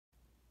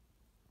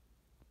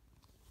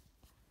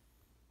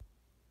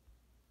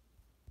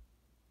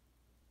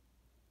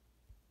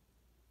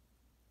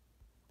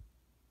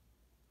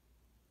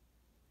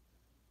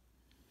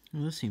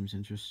Well, this seems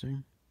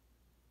interesting.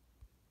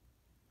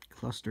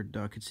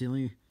 ClusterDuck. It's the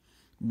only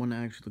one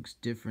that actually looks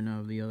different out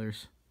of the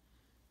others.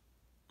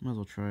 Might as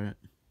well try it.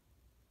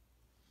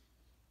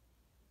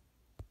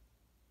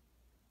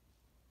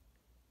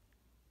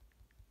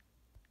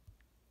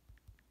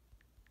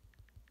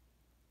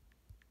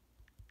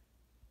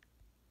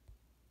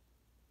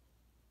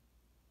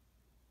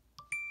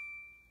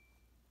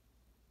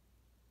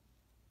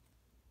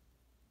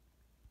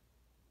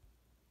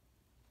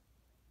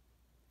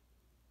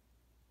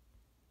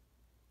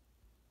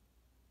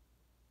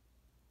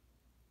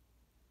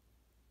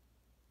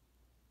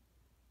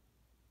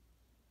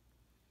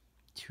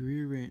 To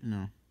rearrange,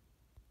 no.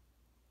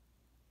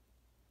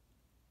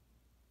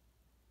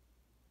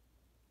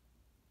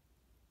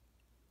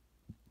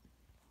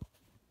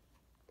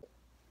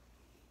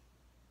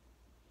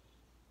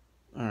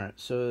 Alright,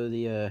 so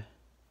the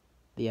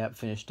app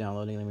finished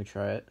downloading. Let me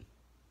try it.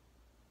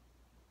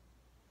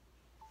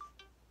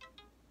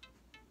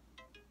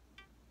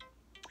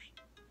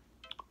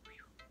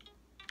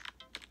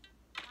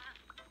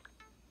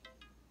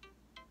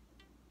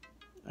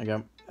 I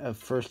got a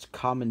first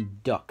common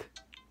duck.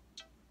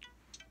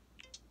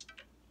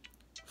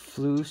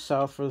 Flew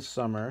south for the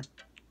summer.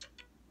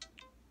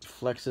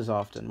 Flexes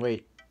often.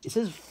 Wait, it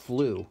says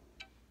flew.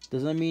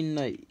 Does that mean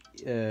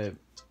that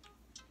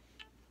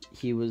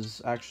he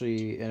was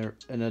actually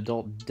an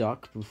adult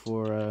duck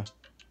before?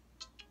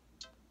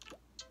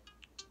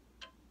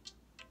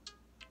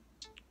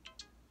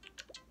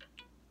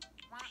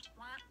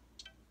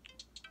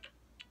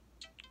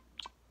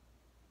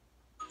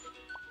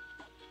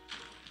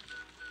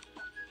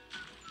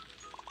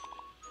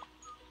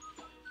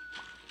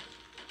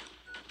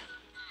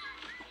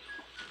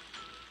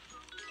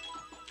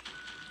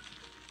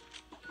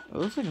 It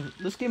looks like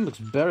this game looks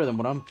better than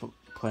what I'm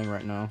playing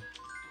right now.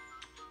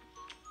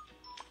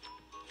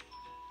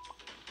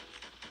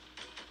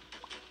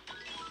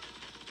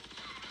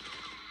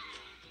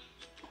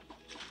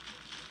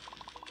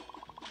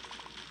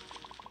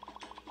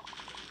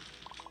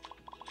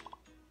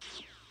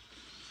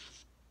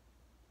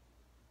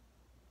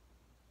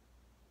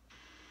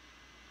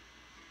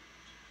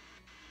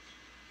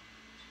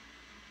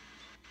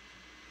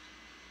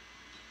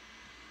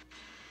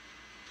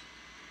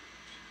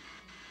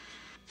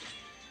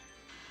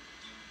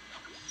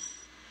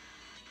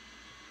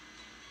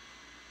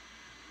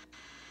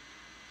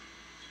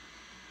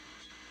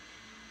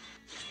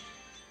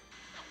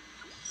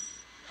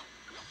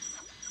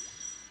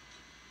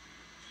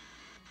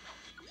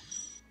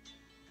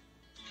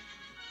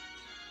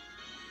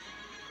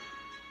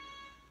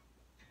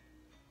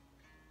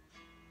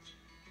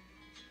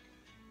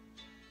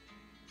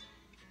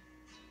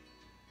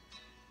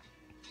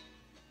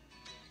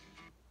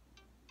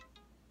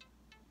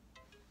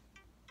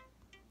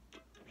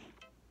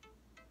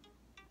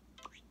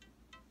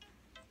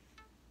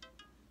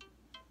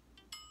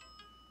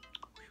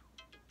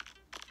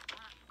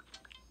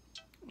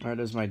 Alright,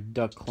 there's my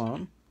duck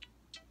clone.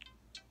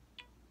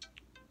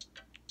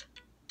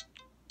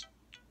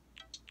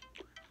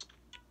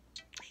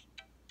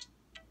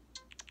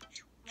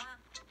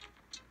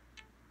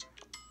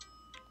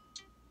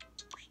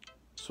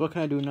 So what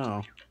can I do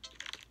now?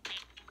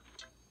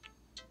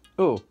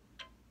 Oh,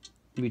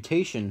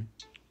 mutation.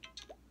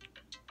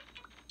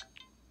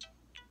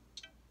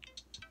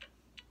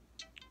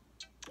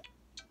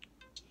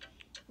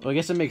 Well, I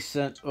guess it makes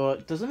sense.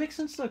 Does it make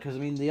sense though? Because I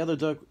mean, the other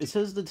duck. It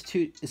says that the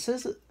two. It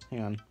says that.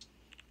 Hang on.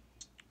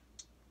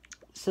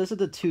 It says that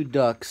the two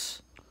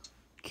ducks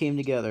came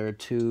together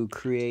to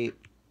create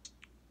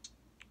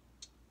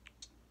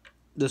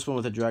this one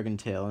with a dragon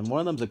tail, and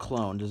one of them's a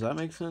clone. Does that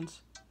make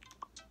sense?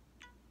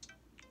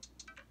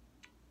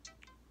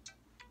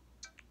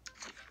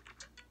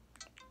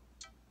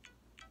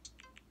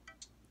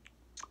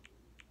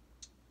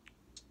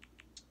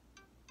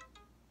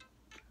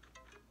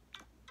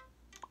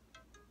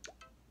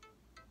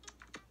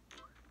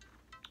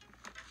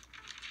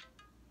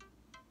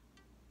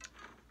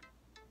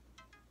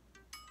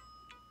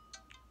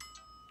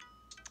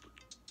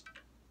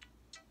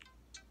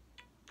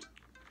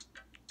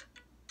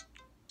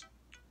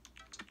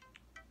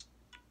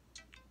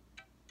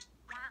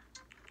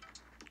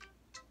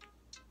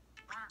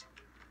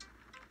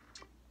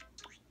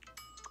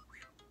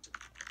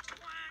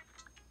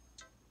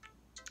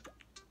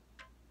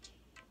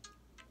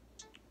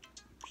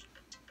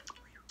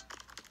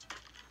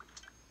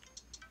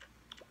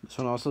 This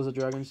one also has a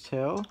dragon's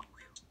tail.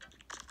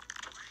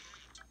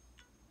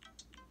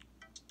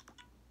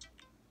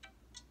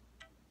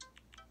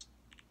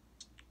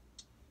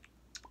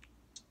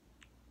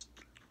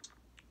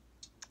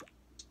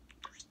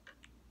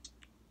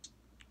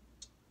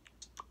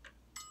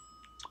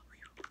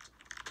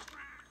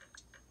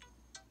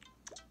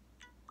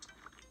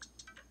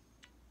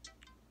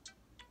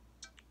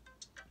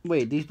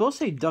 Wait, these both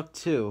say duck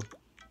too.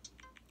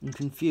 I'm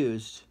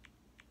confused.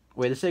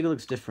 Wait, this egg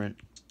looks different.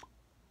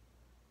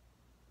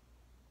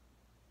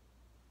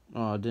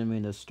 Oh, I didn't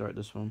mean to start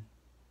this one.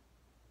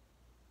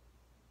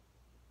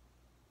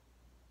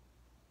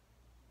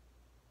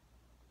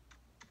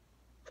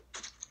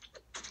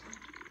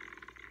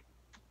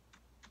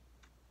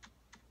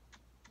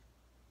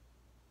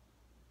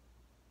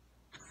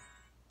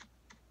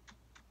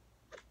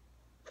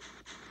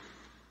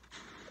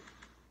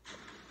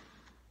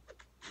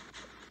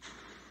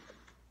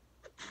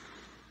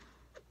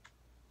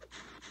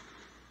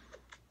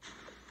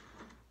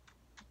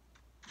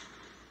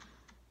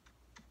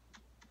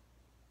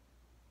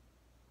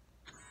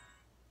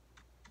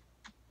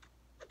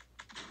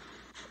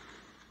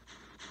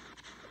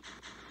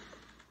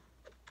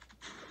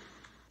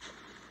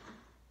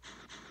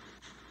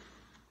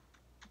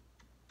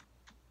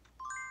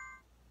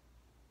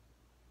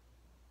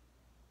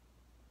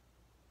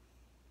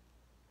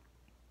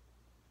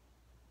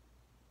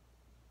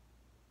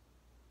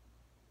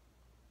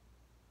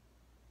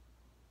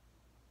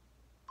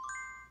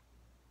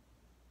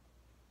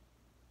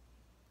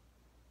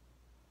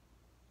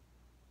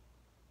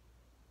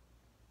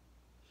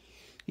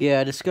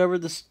 Yeah, I discovered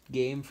this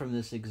game from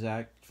that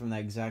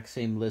exact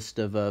same list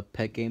of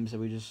pet games that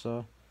we just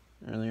saw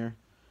earlier.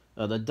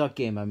 The duck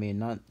game, I mean,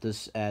 not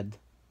this ad.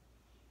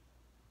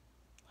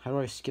 How do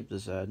I skip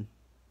this ad?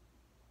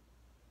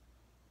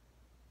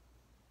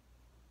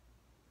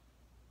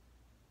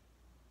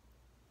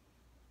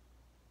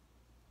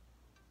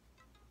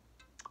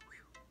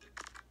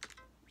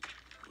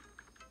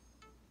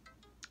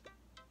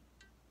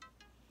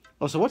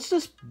 Oh, so what's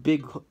this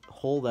big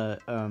hole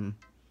that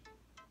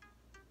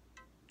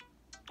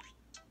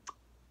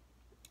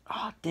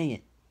Ah, dang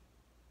it.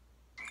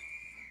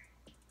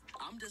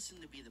 I'm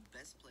destined to be the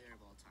best player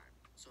of all time.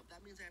 So if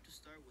that means I have to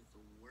start with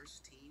the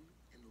worst team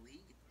in the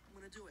league, I'm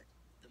gonna do it.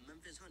 The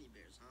Memphis Honey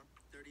Bears, huh?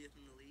 30th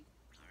in the league?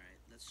 Alright,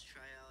 let's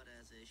try out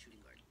as a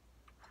shooting guard.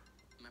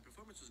 My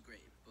performance was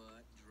great,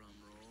 but drum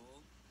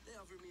roll. They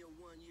offered me a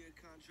 1-year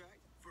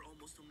contract for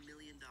almost $1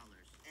 million.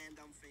 And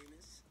I'm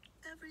famous.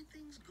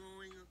 Everything's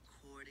going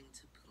according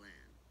to plan.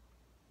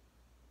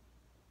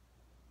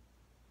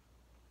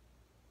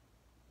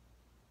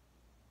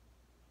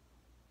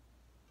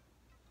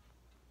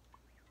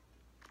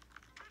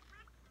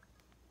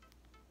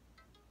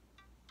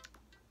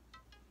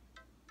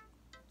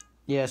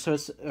 Yeah, so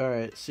it's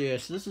alright. So yeah,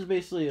 so this is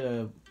basically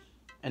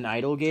an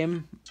idle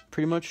game,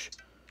 pretty much.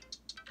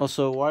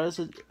 Also, why does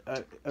it?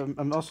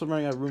 I'm also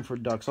running out of room for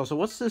ducks. Also,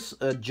 what's this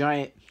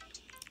giant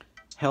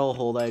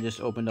hellhole that I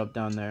just opened up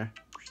down there?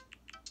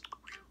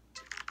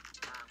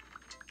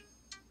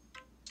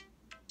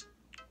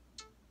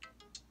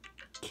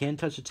 Can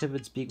touch the tip of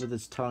its beak with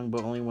its tongue,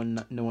 but only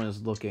when no one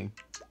is looking.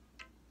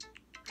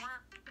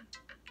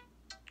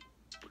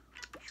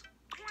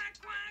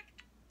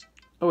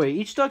 Oh wait,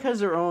 each duck has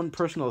their own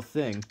personal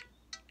thing.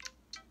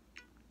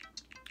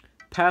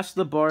 Pass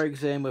the bar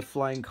exam with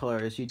flying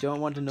colors. You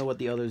don't want to know what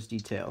the others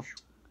detail.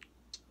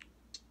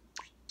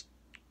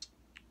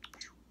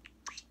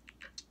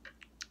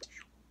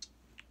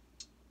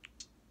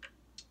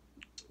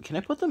 Can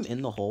I put them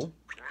in the hole?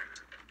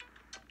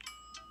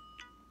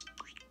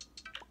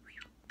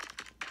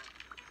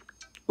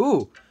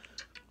 Ooh!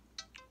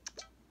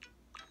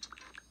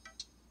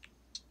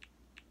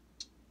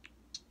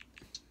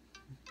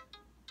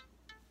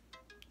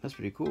 That's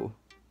pretty cool.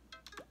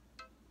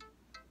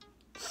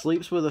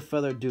 Sleeps with a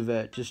feather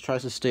duvet. Just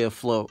tries to stay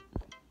afloat.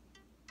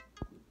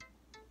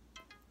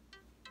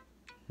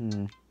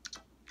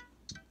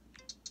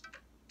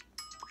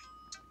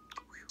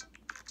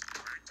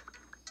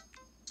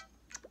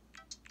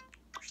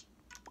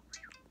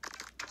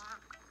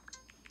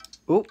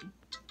 Oh!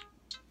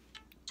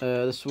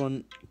 This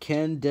one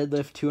can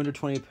deadlift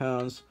 220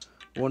 pounds.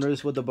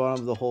 Wonders what the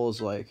bottom of the hole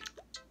is like.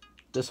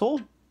 This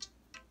hole?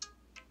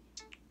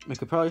 I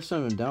could probably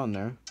send him down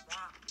there.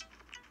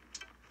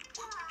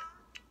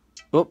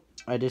 Oh,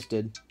 I just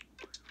did.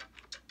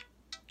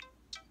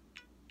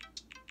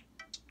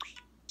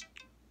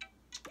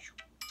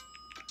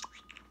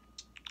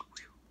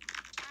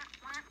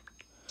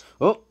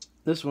 Oh,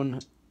 this one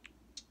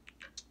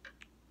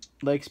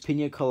likes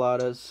pina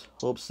coladas.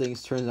 Hopes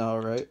things turn out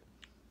alright.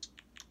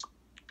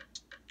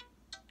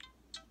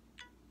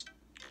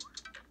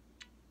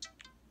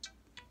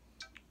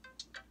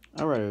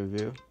 I'll write a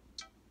review.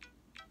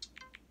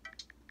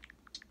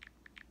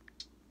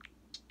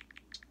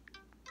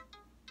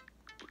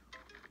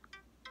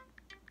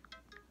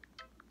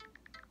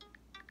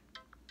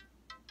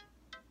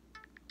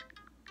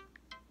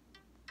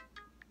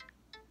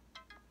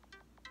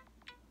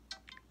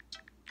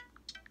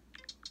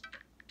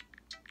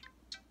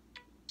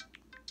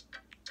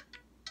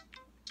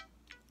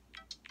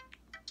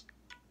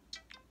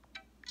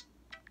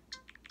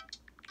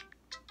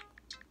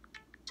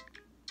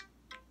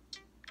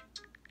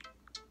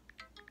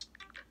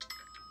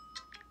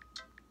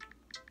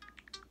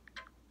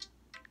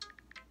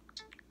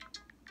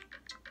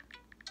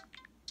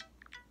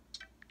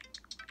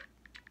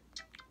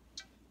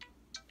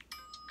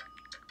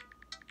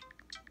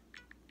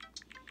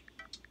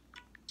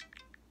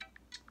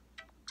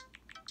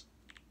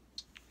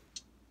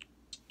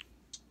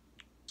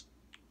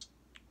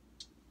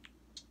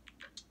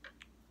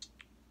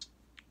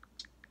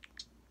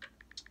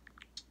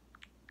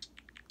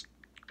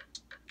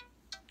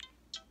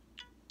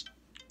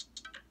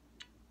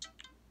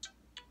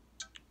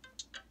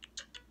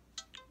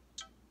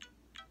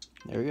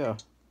 There we go.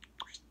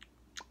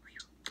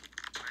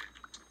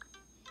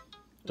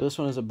 This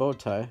one is a bow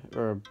tie,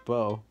 or a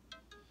bow.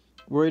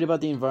 Worried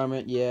about the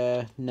environment?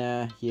 Yeah,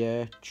 nah,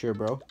 yeah, sure,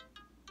 bro.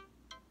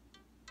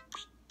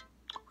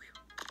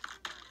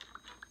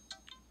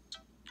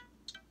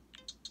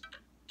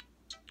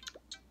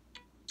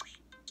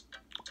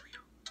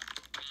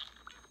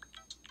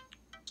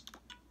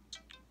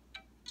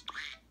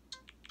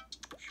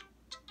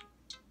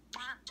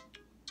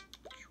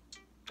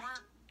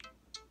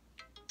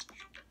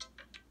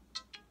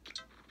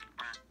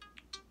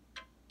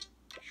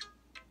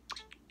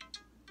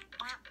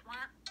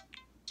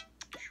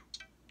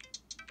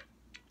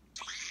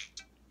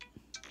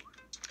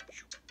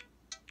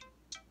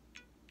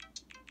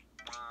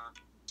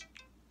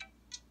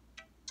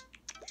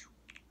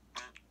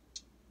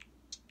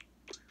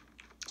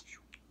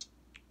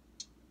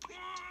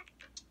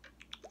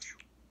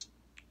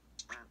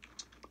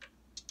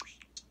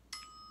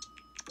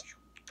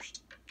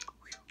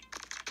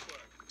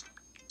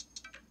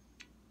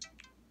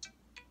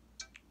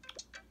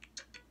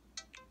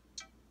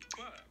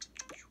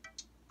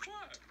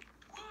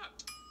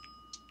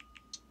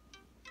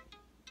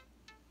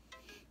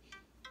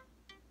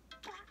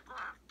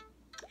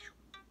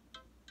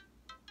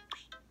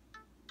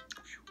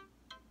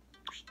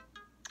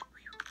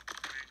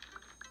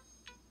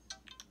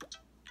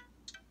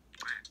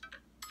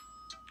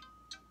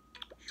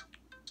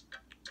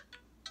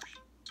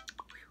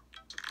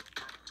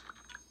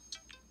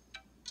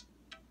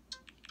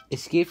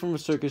 Escape from a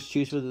circus,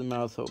 choose with the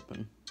mouth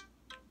open.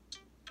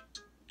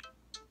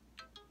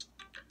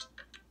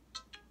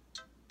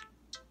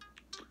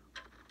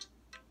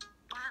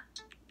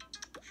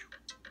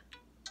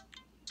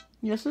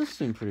 Yes, this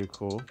seems pretty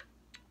cool.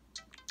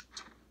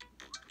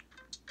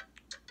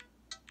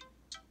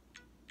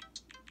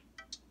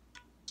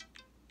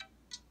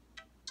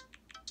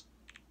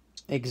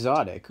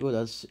 Exotic. Oh,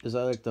 is that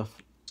like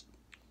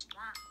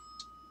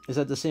is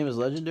that the same as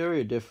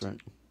legendary or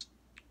different?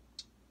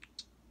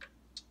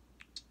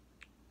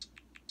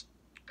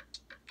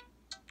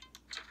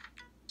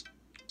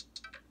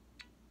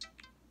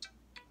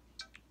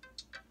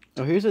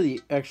 Oh, here's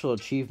the actual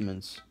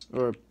achievements.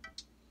 Or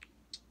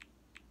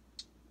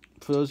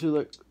for those who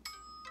like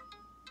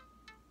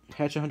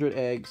hatch 100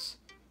 eggs,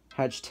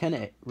 hatch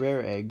 10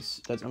 rare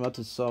eggs. I'm about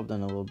to solve that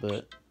in a little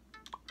bit.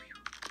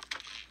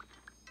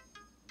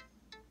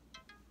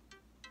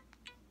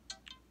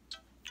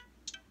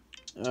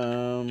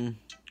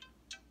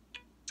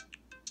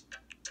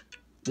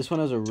 This one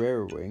has a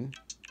rare wing.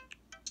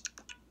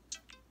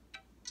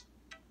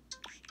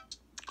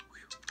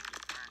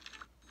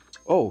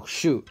 Oh,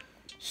 shoot.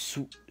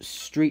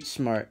 Street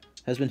Smart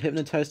has been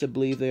hypnotized to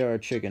believe they are a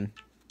chicken.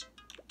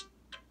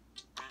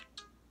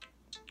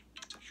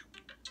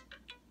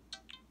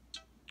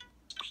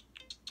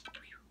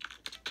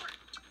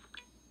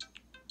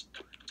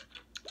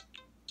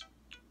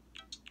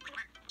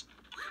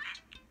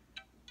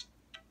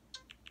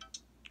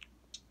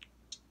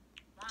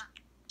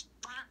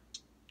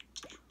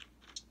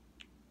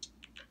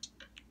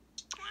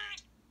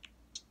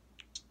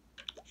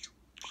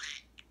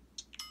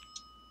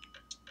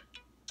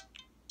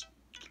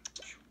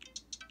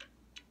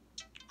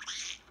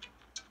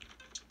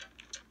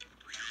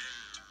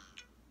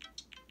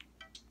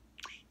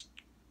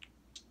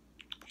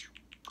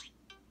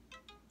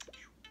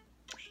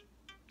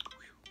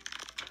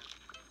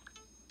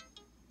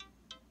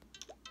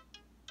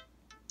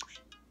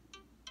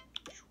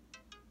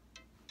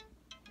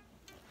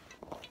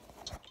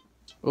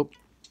 Oh.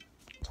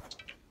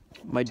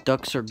 My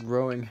ducks are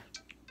growing.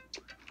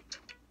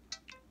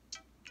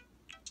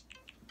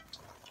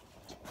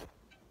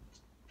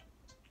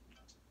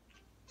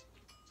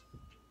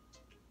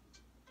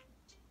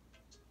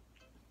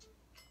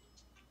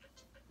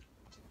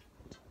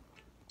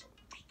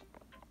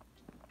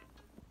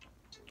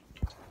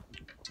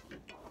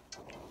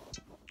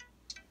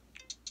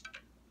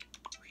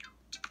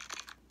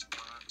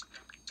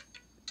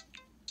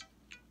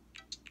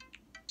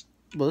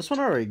 Well, this one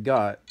I already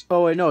got.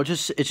 Oh wait, no, it's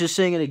just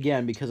saying it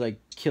again because I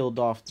killed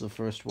off the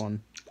first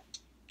one.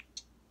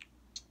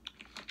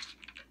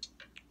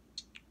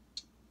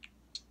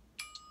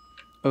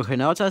 Okay,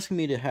 now it's asking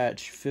me to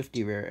hatch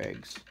 50 rare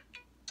eggs.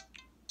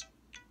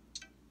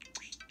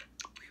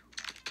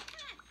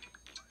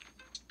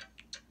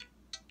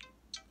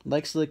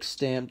 Likes lick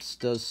stamps,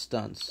 does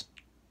stunts.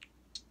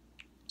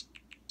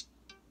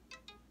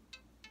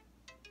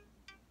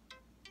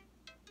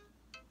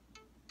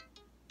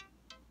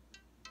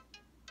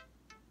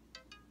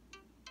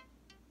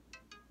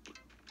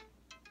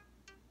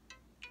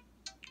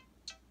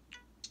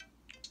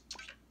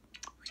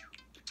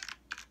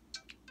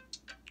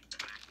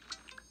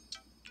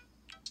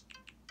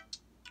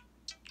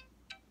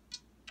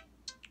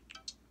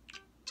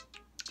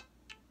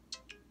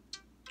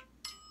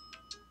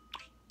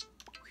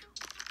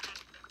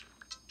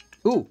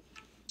 Ooh!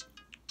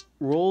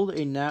 Rolled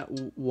a nat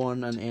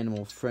 1 on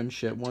animal.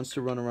 Friendship. Wants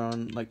to run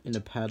around like in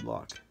a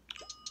padlock.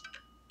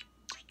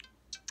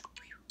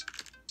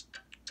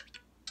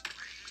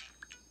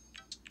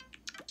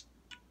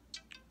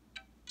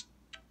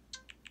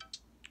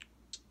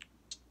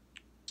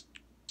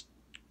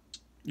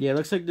 Yeah, it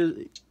looks like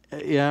the...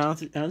 Yeah,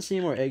 I don't see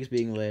any more eggs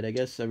being laid. I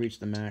guess I reached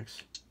the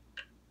max.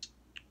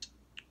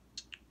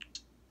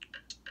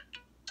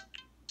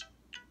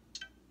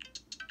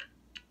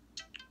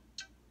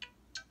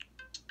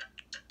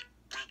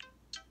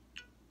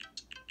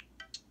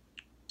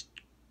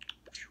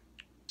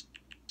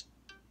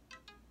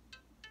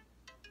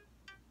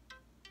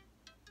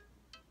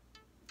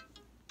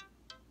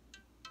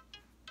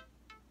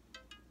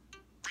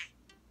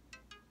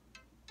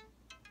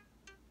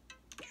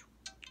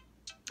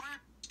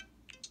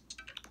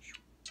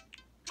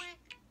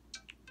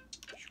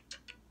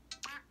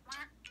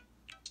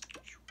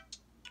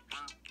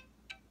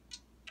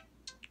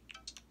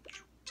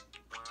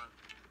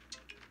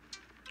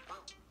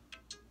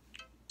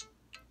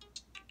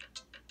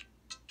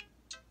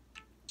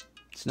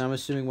 So now I'm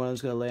assuming one of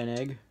them's gonna lay an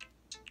egg.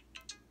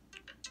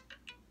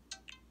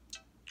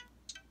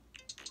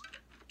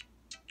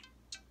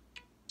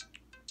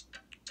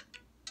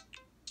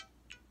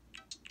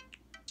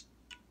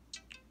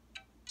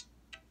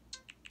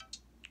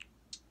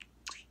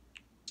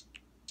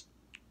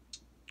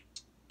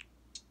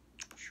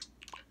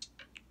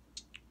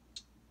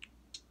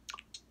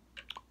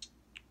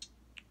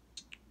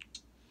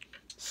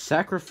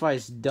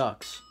 Sacrifice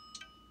ducks.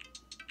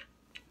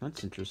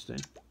 That's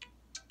interesting.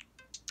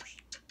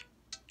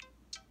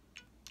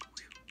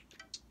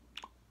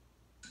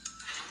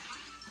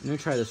 Let me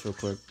try this real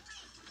quick.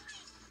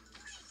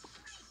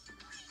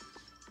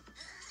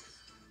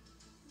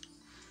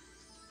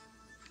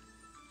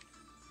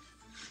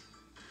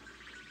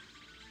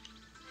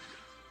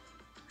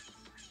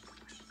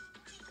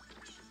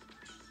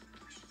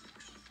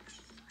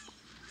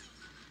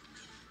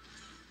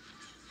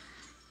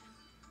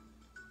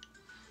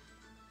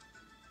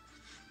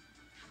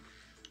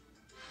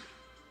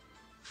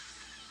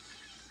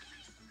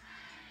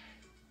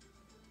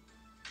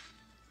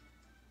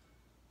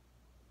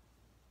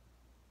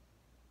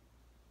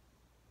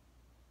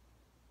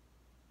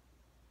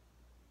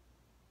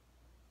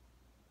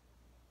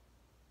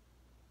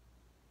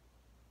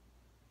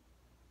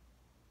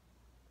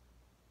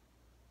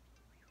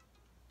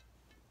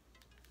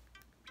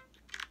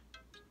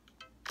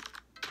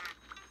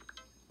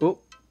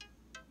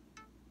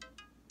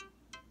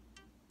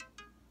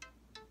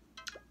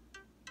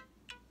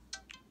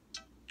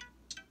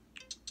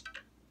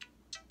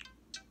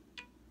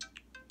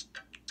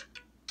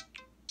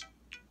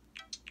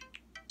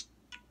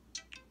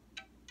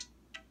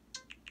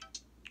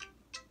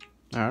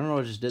 I don't know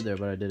what I just did there,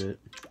 but I did it.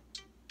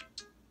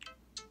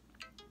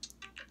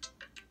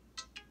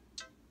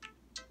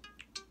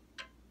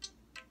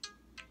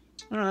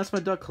 I don't know, that's my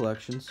duck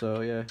collection,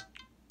 so yeah.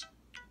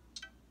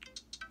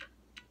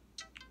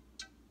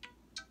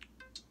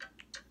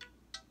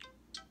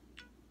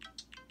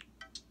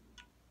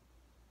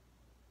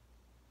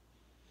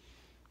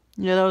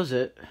 Yeah, that was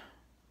it.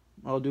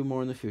 I'll do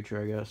more in the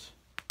future, I guess.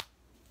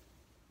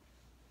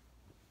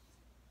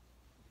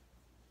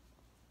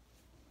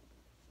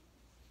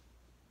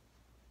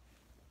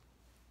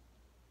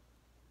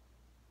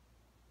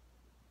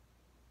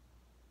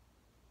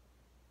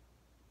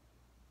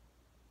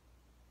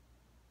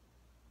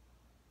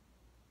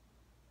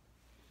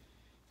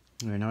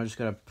 Alright, now I just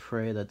gotta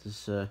pray that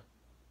this,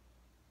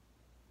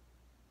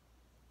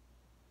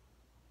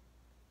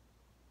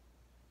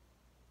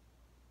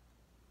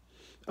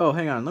 Oh,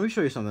 hang on, let me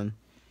show you something.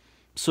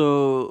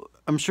 So,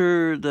 I'm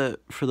sure that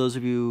for those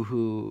of you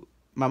who...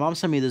 My mom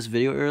sent me this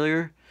video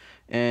earlier,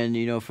 and,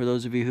 you know, for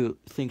those of you who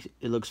think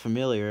it looks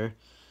familiar,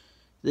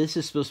 this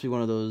is supposed to be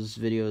one of those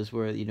videos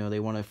where, you know, they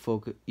want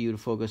to you to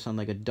focus on,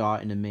 like, a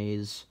dot in a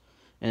maze,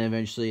 and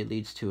eventually it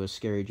leads to a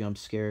scary jump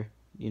scare,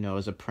 you know,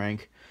 as a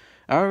prank.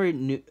 I already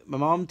knew... My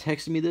mom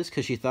texted me this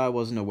because she thought I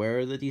wasn't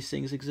aware that these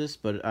things exist,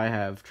 but I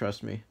have,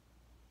 trust me.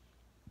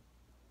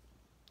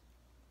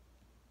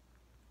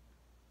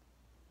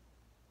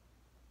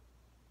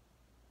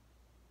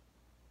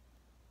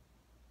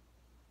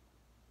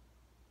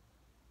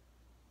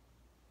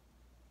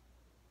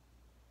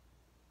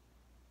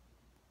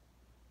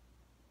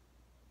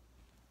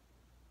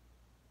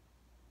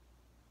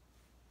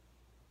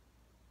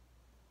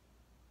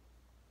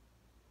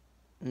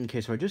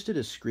 Okay, so I just did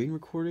a screen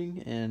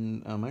recording,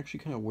 and I'm actually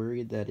kind of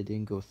worried that it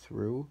didn't go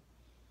through.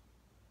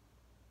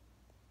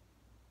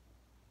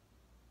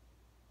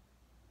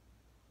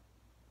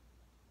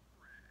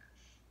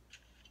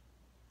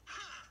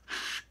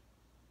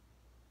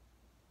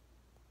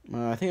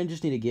 I think I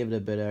just need to give it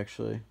a bit,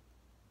 actually.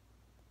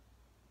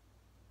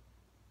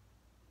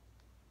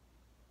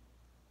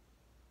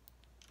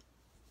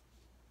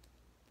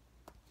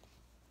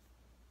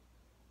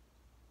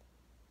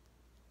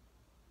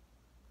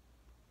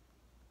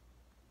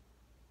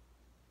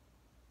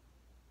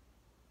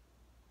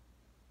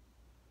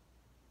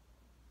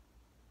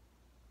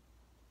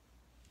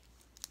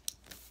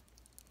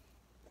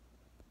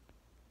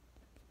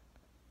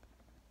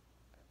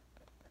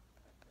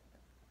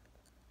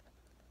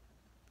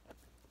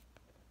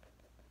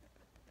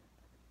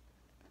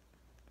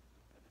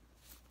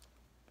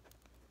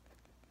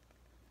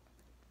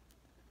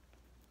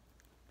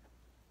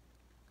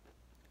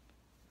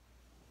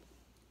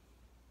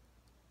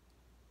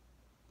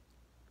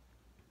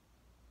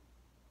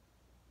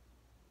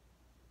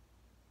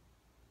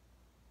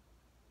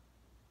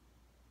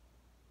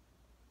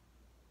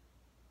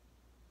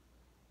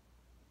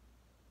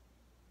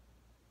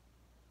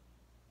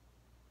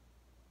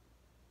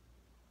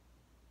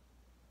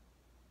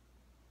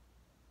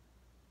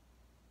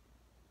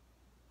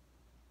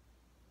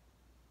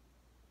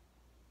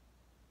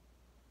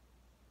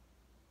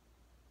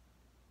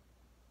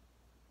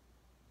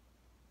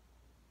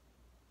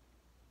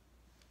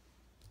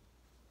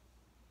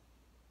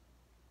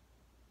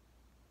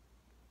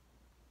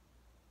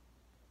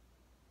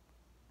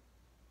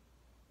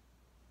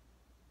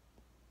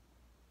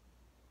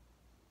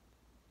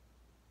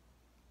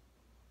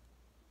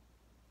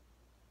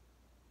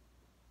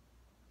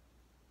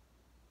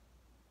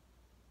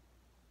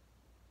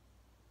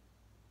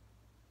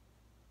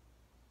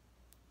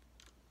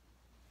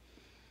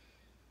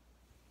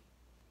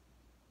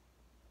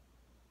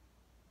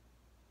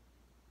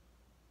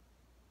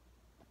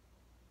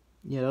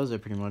 Yeah, that was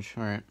it pretty much.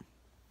 Alright.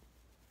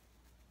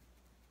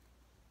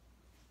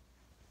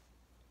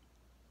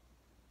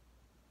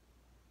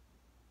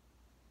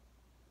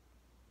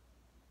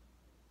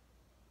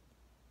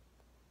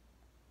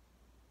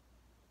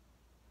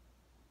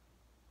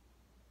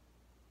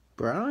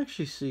 Bro, I don't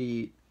actually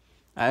see...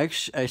 I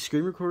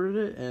screen recorded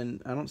it,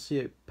 and I don't see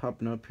it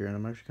popping up here, and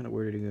I'm actually kind of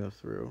worried to go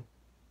through.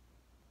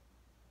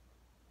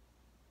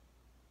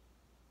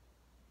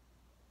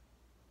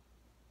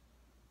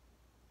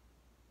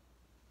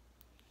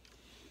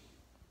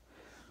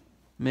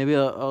 Maybe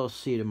I'll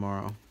see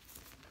tomorrow.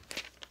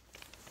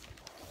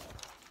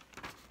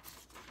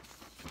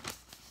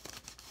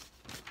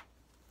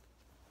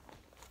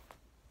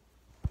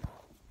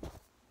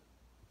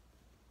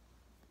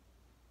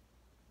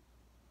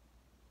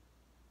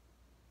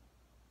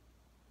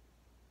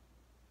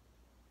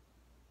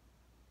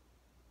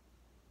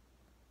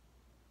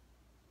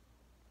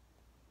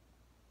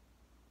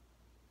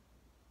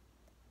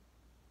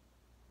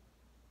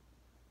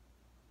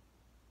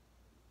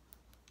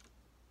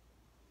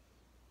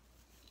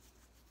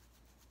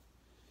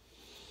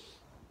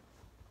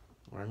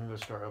 Alright, I'm gonna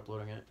go start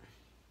uploading it.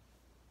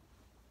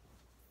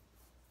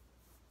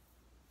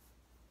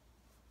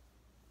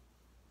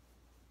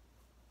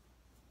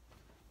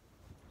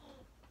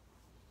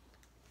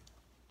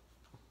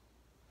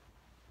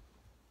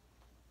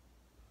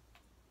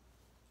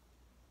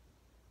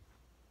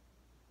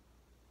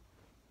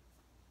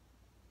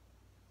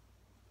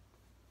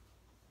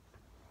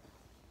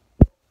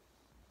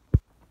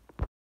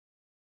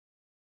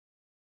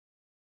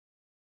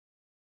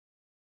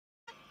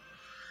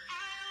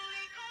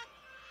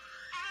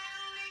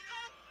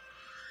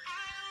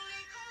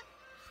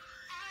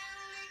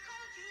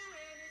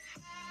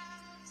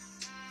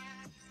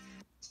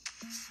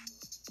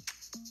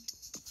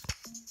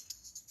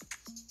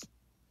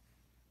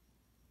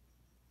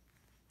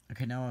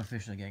 Okay, now I'm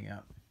officially getting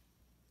up.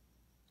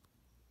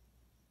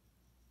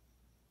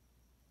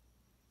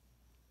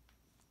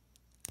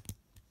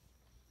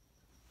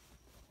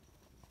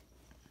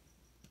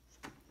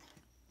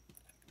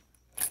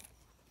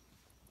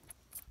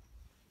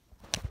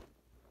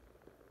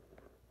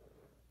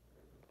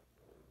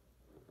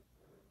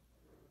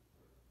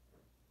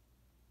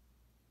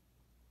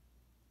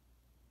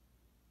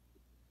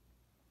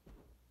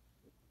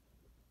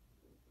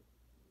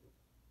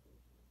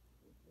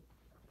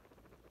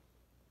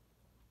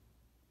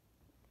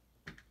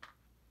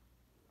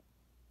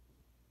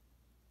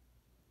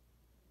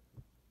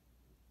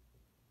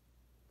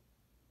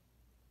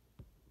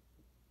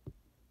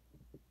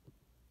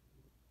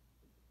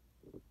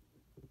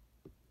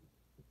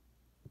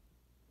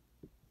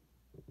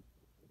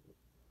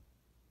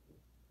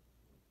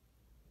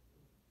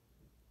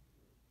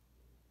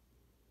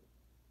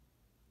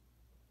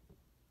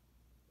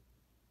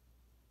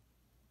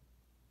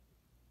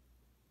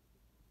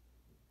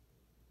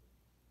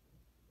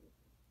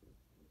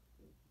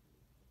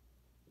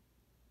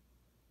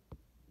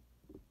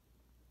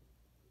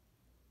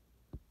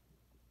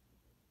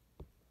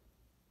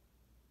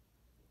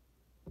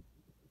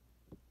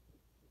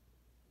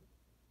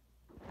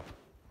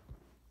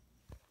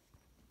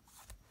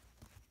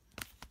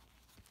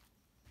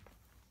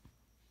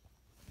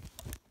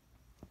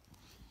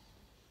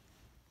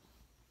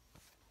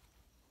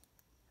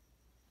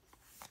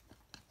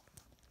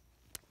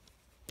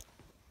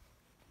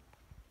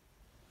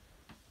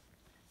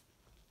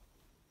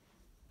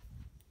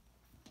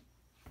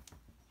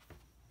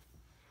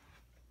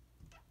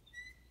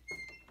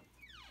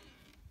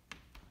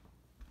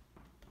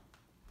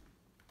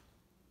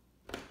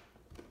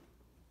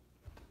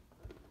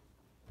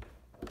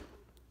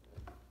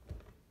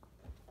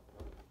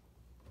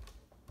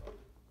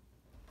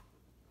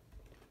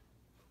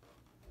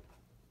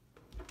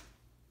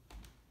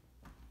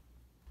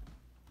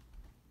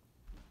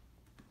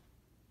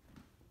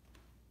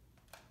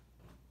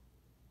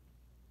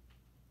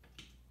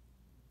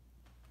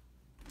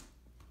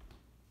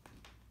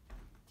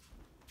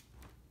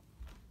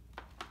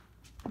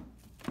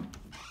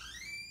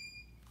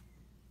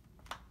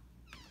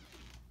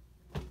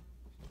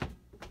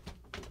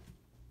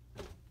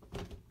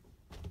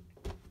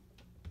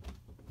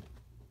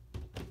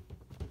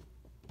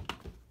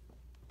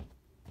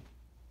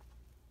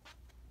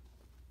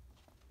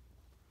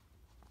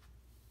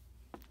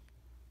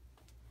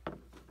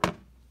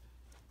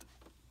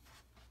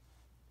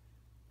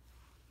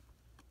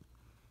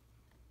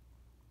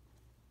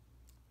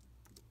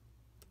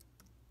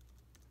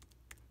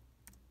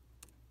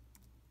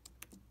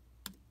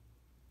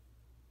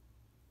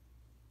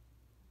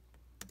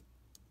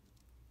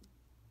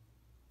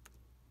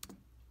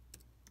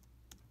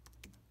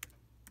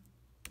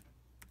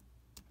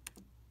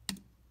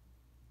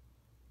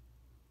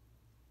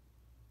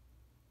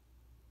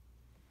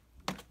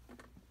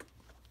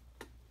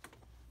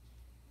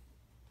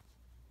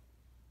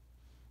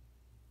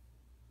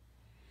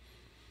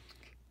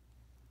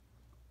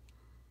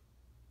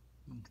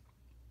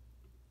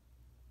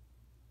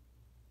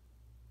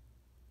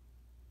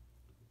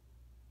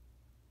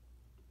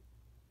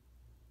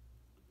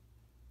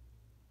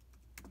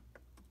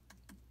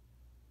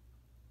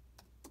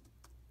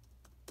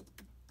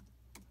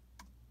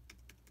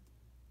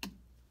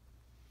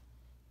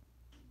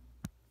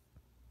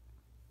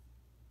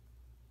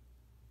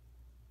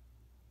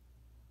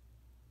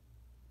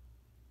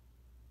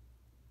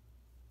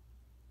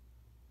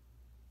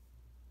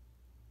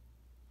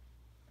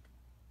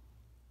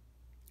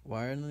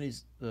 Why are none of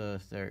these? There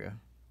you go.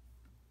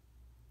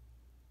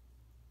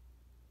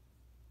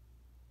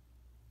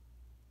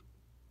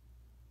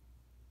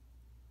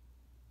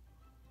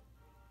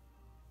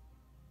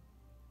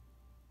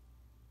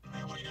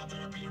 Hey, what do you got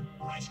there, Peter?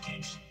 Rice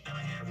cakes. Never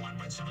had one,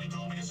 but somebody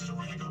told me this is a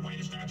really good way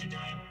to start your day.